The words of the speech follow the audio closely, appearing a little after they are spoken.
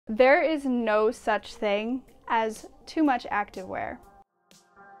There is no such thing as too much activewear.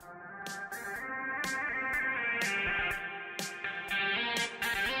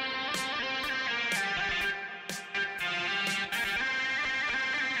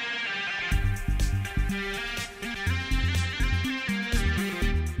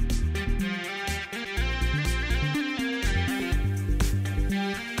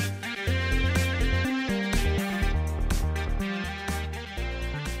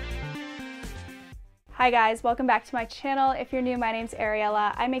 Hi guys, welcome back to my channel. If you're new, my name's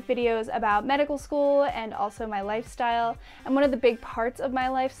Ariella. I make videos about medical school and also my lifestyle. And one of the big parts of my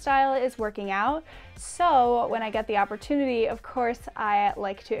lifestyle is working out. So when I get the opportunity, of course, I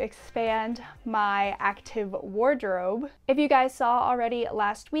like to expand my active wardrobe. If you guys saw already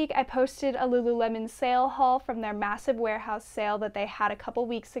last week, I posted a Lululemon sale haul from their massive warehouse sale that they had a couple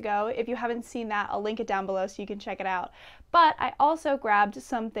weeks ago. If you haven't seen that, I'll link it down below so you can check it out. But I also grabbed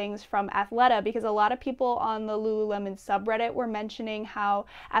some things from Athleta because a lot of people on the Lululemon subreddit were mentioning how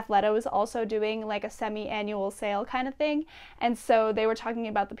Athleta was also doing like a semi-annual sale kind of thing. And so they were talking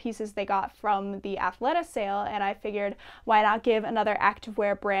about the pieces they got from the Athleta sale, and I figured why not give another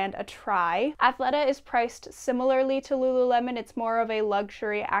activewear brand a try. Athleta is priced similarly to Lululemon. It's more of a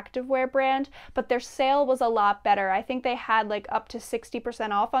luxury activewear brand, but their sale was a lot better. I think they had like up to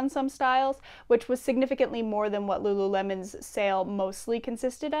 60% off on some styles, which was significantly more than what Lululemon's sale mostly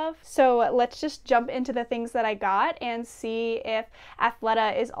consisted of. So let's just jump into the things that I got and see if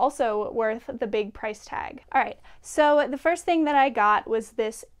Athleta is also worth the big price tag. All right, so the first thing that I got was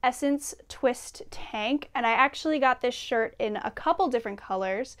this Essence Twist tank, and I actually got this shirt in a couple different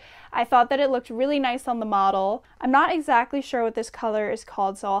colors. I thought that it looked really nice on the model. I'm not exactly sure what this color is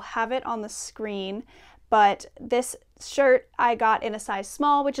called, so I'll have it on the screen, but this shirt I got in a size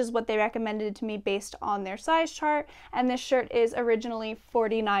small, which is what they recommended to me based on their size chart, and this shirt is originally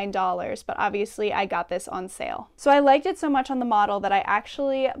 $49, but obviously I got this on sale. So I liked it so much on the model that I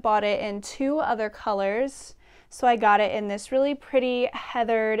actually bought it in two other colors. So I got it in this really pretty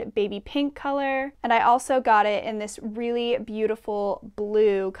heathered baby pink color, and I also got it in this really beautiful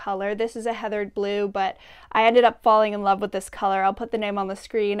blue color. This is a heathered blue, but I ended up falling in love with this color. I'll put the name on the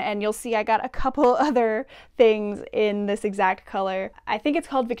screen and you'll see I got a couple other things in this exact color. I think it's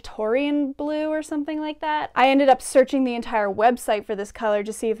called Victorian blue or something like that. I ended up searching the entire website for this color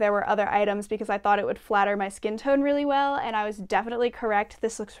to see if there were other items because I thought it would flatter my skin tone really well, and I was definitely correct.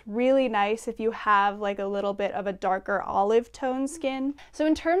 This looks really nice if you have like a little bit of a darker olive tone skin. So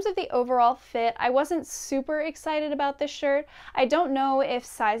in terms of the overall fit, I wasn't super excited about this shirt. I don't know if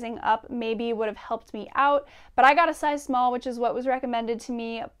sizing up maybe would have helped me out, but I got a size small, which is what was recommended to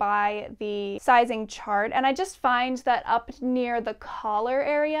me by the sizing chart, and I just find that up near the collar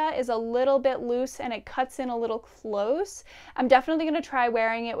area is a little bit loose and it cuts in a little close. I'm definitely going to try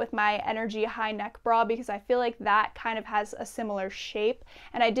wearing it with my Energy high neck bra because I feel like that kind of has a similar shape,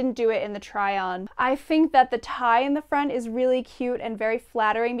 and I didn't do it in the try-on. I think that the tie in the front is really cute and very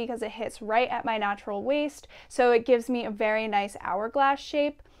flattering because it hits right at my natural waist, so it gives me a very nice hourglass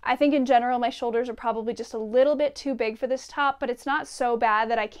shape. I think in general my shoulders are probably just a little bit too big for this top, but it's not so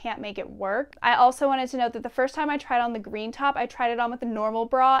bad that I can't make it work. I also wanted to note that the first time I tried on the green top, I tried it on with a normal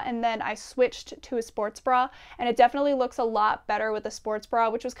bra and then I switched to a sports bra, and it definitely looks a lot better with a sports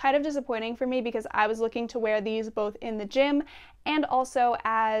bra, which was kind of disappointing for me because I was looking to wear these both in the gym and also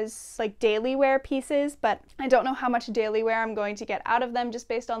as like daily wear pieces, but I don't know how much daily wear I'm going to get out of them just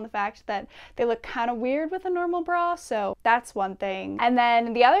based on the fact that they look kind of weird with a normal bra, so that's one thing. And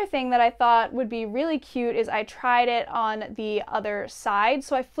then the other thing that I thought would be really cute is I tried it on the other side,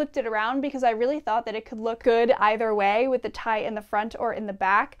 so I flipped it around because I really thought that it could look good either way with the tie in the front or in the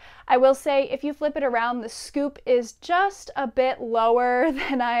back. I will say if you flip it around, the scoop is just a bit lower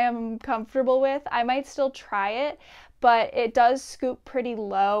than I am comfortable with. I might still try it, but it does scoop pretty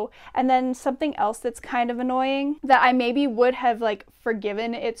low. And then something else that's kind of annoying that I maybe would have like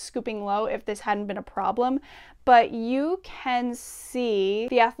forgiven it scooping low if this hadn't been a problem, but you can see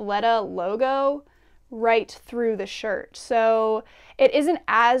the Athleta logo right through the shirt. So it isn't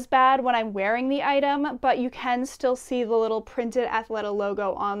as bad when I'm wearing the item, but you can still see the little printed Athleta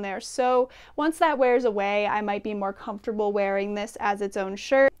logo on there. So once that wears away, I might be more comfortable wearing this as its own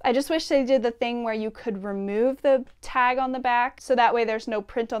shirt. I just wish they did the thing where you could remove the tag on the back, so that way there's no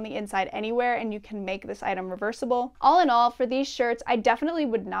print on the inside anywhere and you can make this item reversible. All in all, for these shirts, I definitely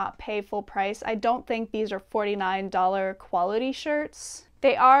would not pay full price. I don't think these are $49 quality shirts.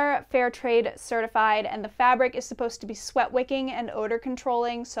 They are fair trade certified, and the fabric is supposed to be sweat wicking and odor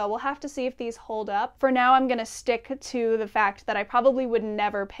controlling, so we'll have to see if these hold up. For now, I'm gonna stick to the fact that I probably would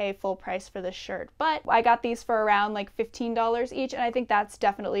never pay full price for this shirt, but I got these for around like $15 each, and I think that's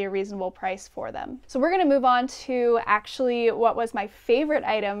definitely a reasonable price for them. So we're gonna move on to actually what was my favorite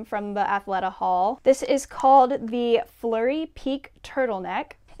item from the Athleta haul. This is called the Flurry Peak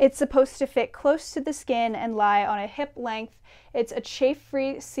Turtleneck. It's supposed to fit close to the skin and lie on a hip length. It's a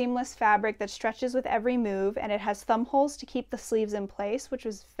chafe-free, seamless fabric that stretches with every move, and it has thumb holes to keep the sleeves in place, which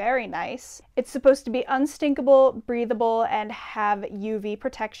was very nice. It's supposed to be unstinkable, breathable, and have UV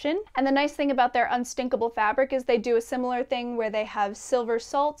protection. And the nice thing about their unstinkable fabric is they do a similar thing where they have silver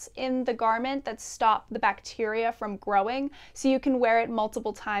salts in the garment that stop the bacteria from growing, so you can wear it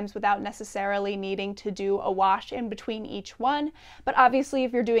multiple times without necessarily needing to do a wash in between each one. But obviously,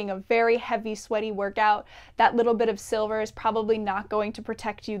 if you're doing a very heavy, sweaty workout, that little bit of silver is probably not going to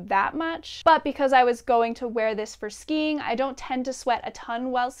protect you that much. But because I was going to wear this for skiing, I don't tend to sweat a ton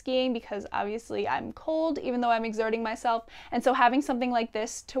while skiing because obviously I'm cold even though I'm exerting myself, and so having something like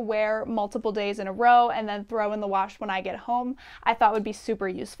this to wear multiple days in a row and then throw in the wash when I get home, I thought would be super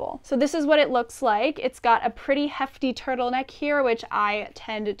useful. So this is what it looks like. It's got a pretty hefty turtleneck here, which I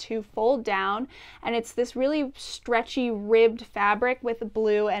tend to fold down, and it's this really stretchy ribbed fabric with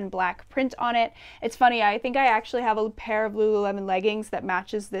blue and black print on it. It's funny, I think I actually have a pair of Lululemon leggings that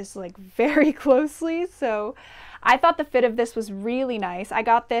matches this like very closely, so I thought the fit of this was really nice. I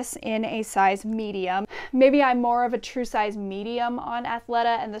got this in a size medium. Maybe I'm more of a true size medium on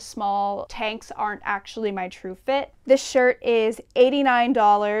Athleta, and the small tanks aren't actually my true fit. This shirt is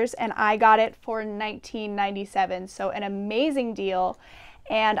 $89 and I got it for $19.97, so an amazing deal.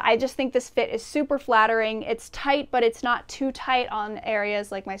 And I just think this fit is super flattering. It's tight, but it's not too tight on areas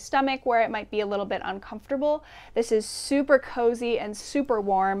like my stomach where it might be a little bit uncomfortable. This is super cozy and super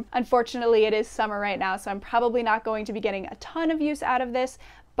warm. Unfortunately, it is summer right now, so I'm probably not going to be getting a ton of use out of this,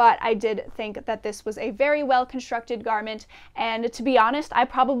 but I did think that this was a very well constructed garment, and to be honest, I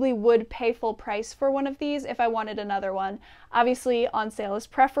probably would pay full price for one of these if I wanted another one. Obviously, on sale is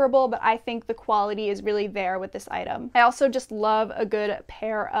preferable, but I think the quality is really there with this item. I also just love a good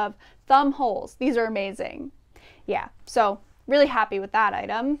pair of thumb holes. These are amazing. Yeah, so really happy with that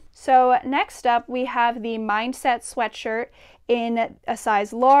item. So next up, we have the Mindset sweatshirt in a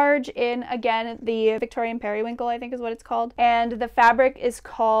size large, in again the Victorian Periwinkle, I think is what it's called, and the fabric is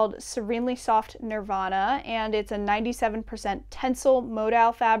called Serenely Soft Nirvana, and it's a 97% tencel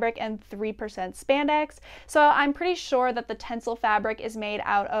modal fabric and 3% spandex. So I'm pretty sure that the tencel fabric is made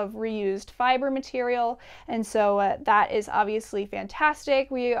out of reused fiber material, and so that is obviously fantastic.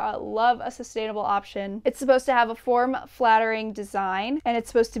 We love a sustainable option. It's supposed to have a form-flattering design, and it's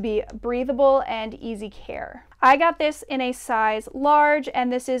supposed to be breathable and easy care. I got this in a size large,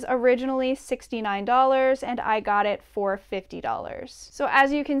 and this is originally $69 and I got it for $50. So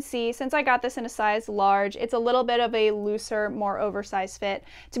as you can see, since I got this in a size large, it's a little bit of a looser, more oversized fit.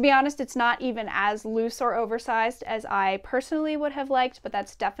 To be honest, it's not even as loose or oversized as I personally would have liked, but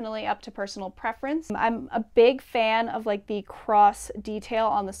that's definitely up to personal preference. I'm a big fan of like the cross detail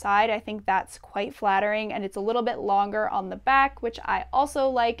on the side. I think that's quite flattering, and it's a little bit longer on the back, which I also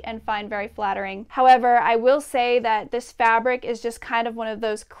like and find very flattering. However, I will say that this fabric is just kind of one of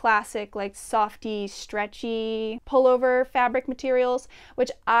those classic like softy, stretchy pullover fabric materials, which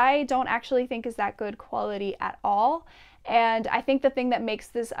I don't actually think is that good quality at all. And I think the thing that makes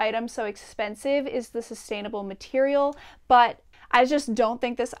this item so expensive is the sustainable material, but I just don't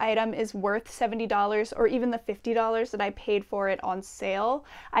think this item is worth $70 or even the $50 that I paid for it on sale.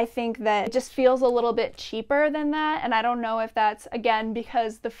 I think that it just feels a little bit cheaper than that, and I don't know if that's, again,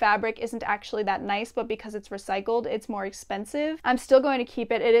 because the fabric isn't actually that nice, but because it's recycled, it's more expensive. I'm still going to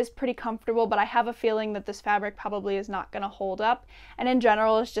keep it. It is pretty comfortable, but I have a feeling that this fabric probably is not going to hold up, and in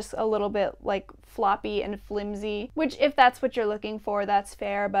general, it's just a little bit like floppy and flimsy, which if that's what you're looking for, that's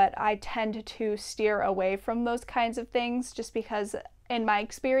fair, but I tend to steer away from those kinds of things just because in my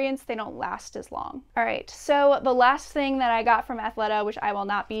experience, they don't last as long. All right, so the last thing that I got from Athleta, which I will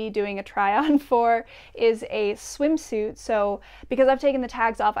not be doing a try on for, is a swimsuit. So because I've taken the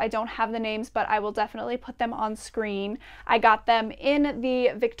tags off, I don't have the names, but I will definitely put them on screen. I got them in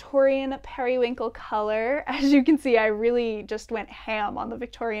the Victorian Periwinkle color. As you can see, I really just went ham on the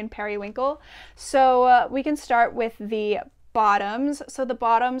Victorian Periwinkle. So we can start with the bottoms. So the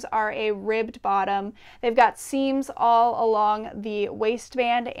bottoms are a ribbed bottom. They've got seams all along the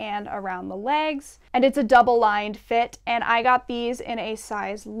waistband and around the legs, and it's a double lined fit, and I got these in a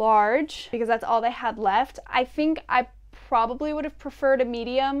size large because that's all they had left. I think I probably would have preferred a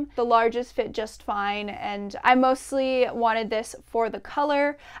medium. The larges fit just fine, and I mostly wanted this for the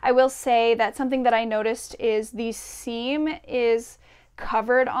color. I will say that something that I noticed is the seam is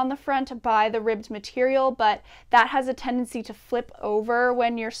covered on the front by the ribbed material, but that has a tendency to flip over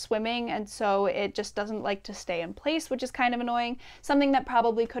when you're swimming, and so it just doesn't like to stay in place, which is kind of annoying. Something that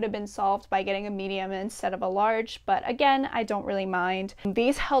probably could have been solved by getting a medium instead of a large, but again, I don't really mind.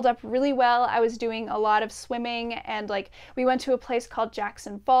 These held up really well. I was doing a lot of swimming, and like we went to a place called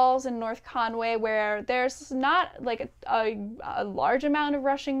Jackson Falls in North Conway where there's not like a large amount of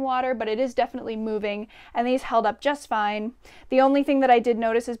rushing water, but it is definitely moving, and these held up just fine. The only thing that I did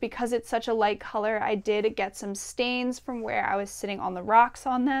notice is because it's such a light color, I did get some stains from where I was sitting on the rocks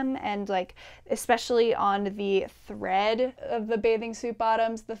on them, and like especially on the thread of the bathing suit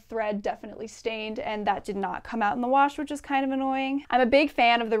bottoms, the thread definitely stained, and that did not come out in the wash, which is kind of annoying. I'm a big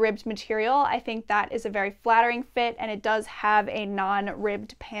fan of the ribbed material. I think that is a very flattering fit, and it does have a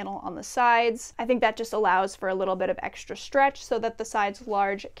non-ribbed panel on the sides. I think that just allows for a little bit of extra stretch so that the size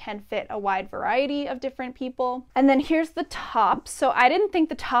large can fit a wide variety of different people. And then here's the top. So I didn't think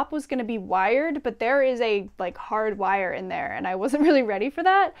the top was going to be wired, but there is a like hard wire in there, and I wasn't really ready for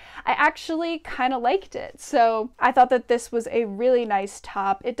that. I actually kind of liked it, so I thought that this was a really nice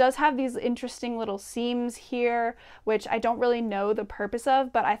top. It does have these interesting little seams here, which I don't really know the purpose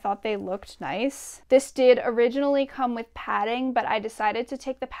of, but I thought they looked nice. This did originally come with padding, but I decided to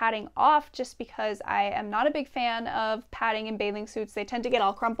take the padding off just because I am not a big fan of padding in bathing suits. They tend to get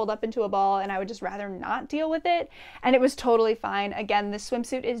all crumpled up into a ball, and I would just rather not deal with it, and it was totally fine. Again, this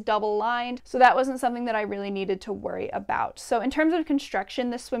swimsuit is double lined, so that wasn't something that I really needed to worry about. So in terms of construction,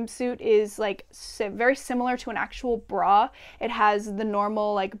 this swimsuit is like very similar to an actual bra. It has the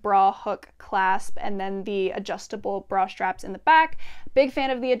normal like bra hook clasp and then the adjustable bra straps in the back. Big fan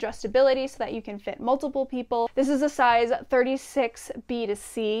of the adjustability so that you can fit multiple people. This is a size 36B to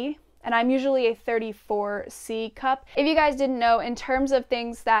C, and I'm usually a 34C cup. If you guys didn't know, in terms of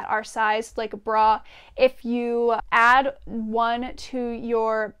things that are sized like a bra, if you add one to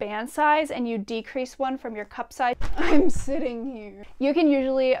your band size and you decrease one from your cup size, I'm sitting here, you can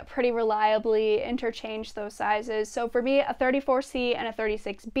usually pretty reliably interchange those sizes. So for me, a 34C and a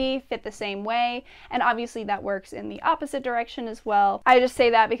 36B fit the same way, and obviously that works in the opposite direction as well. I just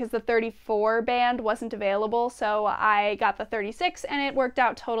say that because the 34 band wasn't available, so I got the 36 and it worked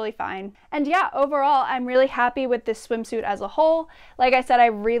out totally fine. And yeah, overall, I'm really happy with this swimsuit as a whole. Like I said, I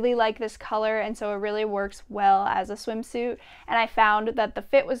really like this color, and so it really works well as a swimsuit, and I found that the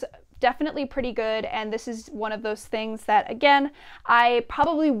fit was definitely pretty good, and this is one of those things that, again, I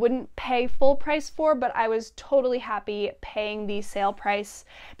probably wouldn't pay full price for, but I was totally happy paying the sale price.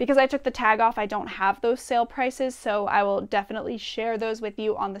 Because I took the tag off, I don't have those sale prices, so I will definitely share those with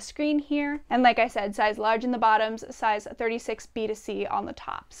you on the screen here. And like I said, size large in the bottoms, size 36B to C on the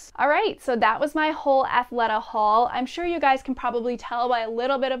tops. Alright, so that was my whole Athleta haul. I'm sure you guys can probably tell by a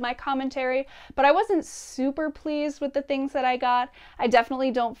little bit of my commentary, but I wasn't super pleased with the things that I got. I definitely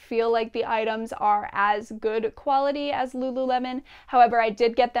don't feel like the items are as good quality as Lululemon. However, I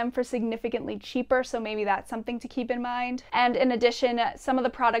did get them for significantly cheaper, so maybe that's something to keep in mind. And in addition, some of the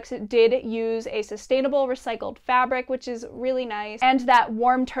products did use a sustainable recycled fabric, which is really nice. And that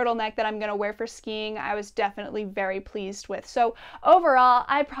warm turtleneck that I'm gonna wear for skiing, I was definitely very pleased with. So overall,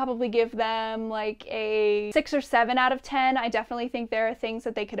 I'd probably give them like a 6 or 7 out of 10. I definitely think there are things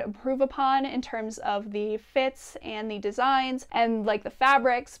that they could improve upon in terms of the fits and the designs and like the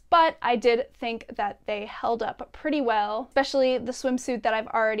fabrics, but I did think that they held up pretty well, especially the swimsuit that I've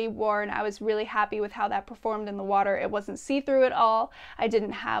already worn. I was really happy with how that performed in the water. It wasn't see-through at all. I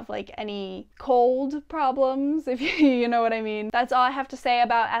didn't have like any cold problems, if you know what I mean. That's all I have to say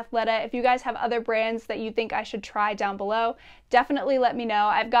about Athleta. If you guys have other brands that you think I should try down below, definitely let me know.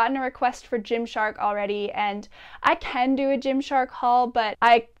 I've gotten a request for Gymshark already, and I can do a Gymshark haul, but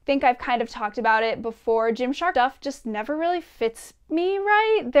I think I've kind of talked about it before. Gymshark stuff just never really fits me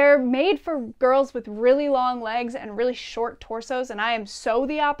right. They're made for girls with really long legs and really short torsos, and I am so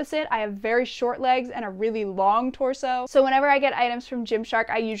the opposite. I have very short legs and a really long torso. So whenever I get items from Gymshark,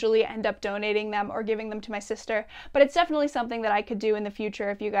 I usually end up donating them or giving them to my sister, but it's definitely something that I could do in the future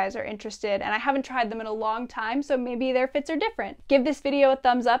if you guys are interested, and I haven't tried them in a long time, so maybe their fits are different. Give this video a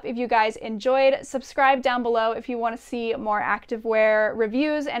thumbs up if you guys enjoyed. Subscribe down below if you want to see more activewear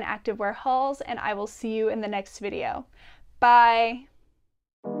reviews and activewear hauls, and I will see you in the next video. Bye!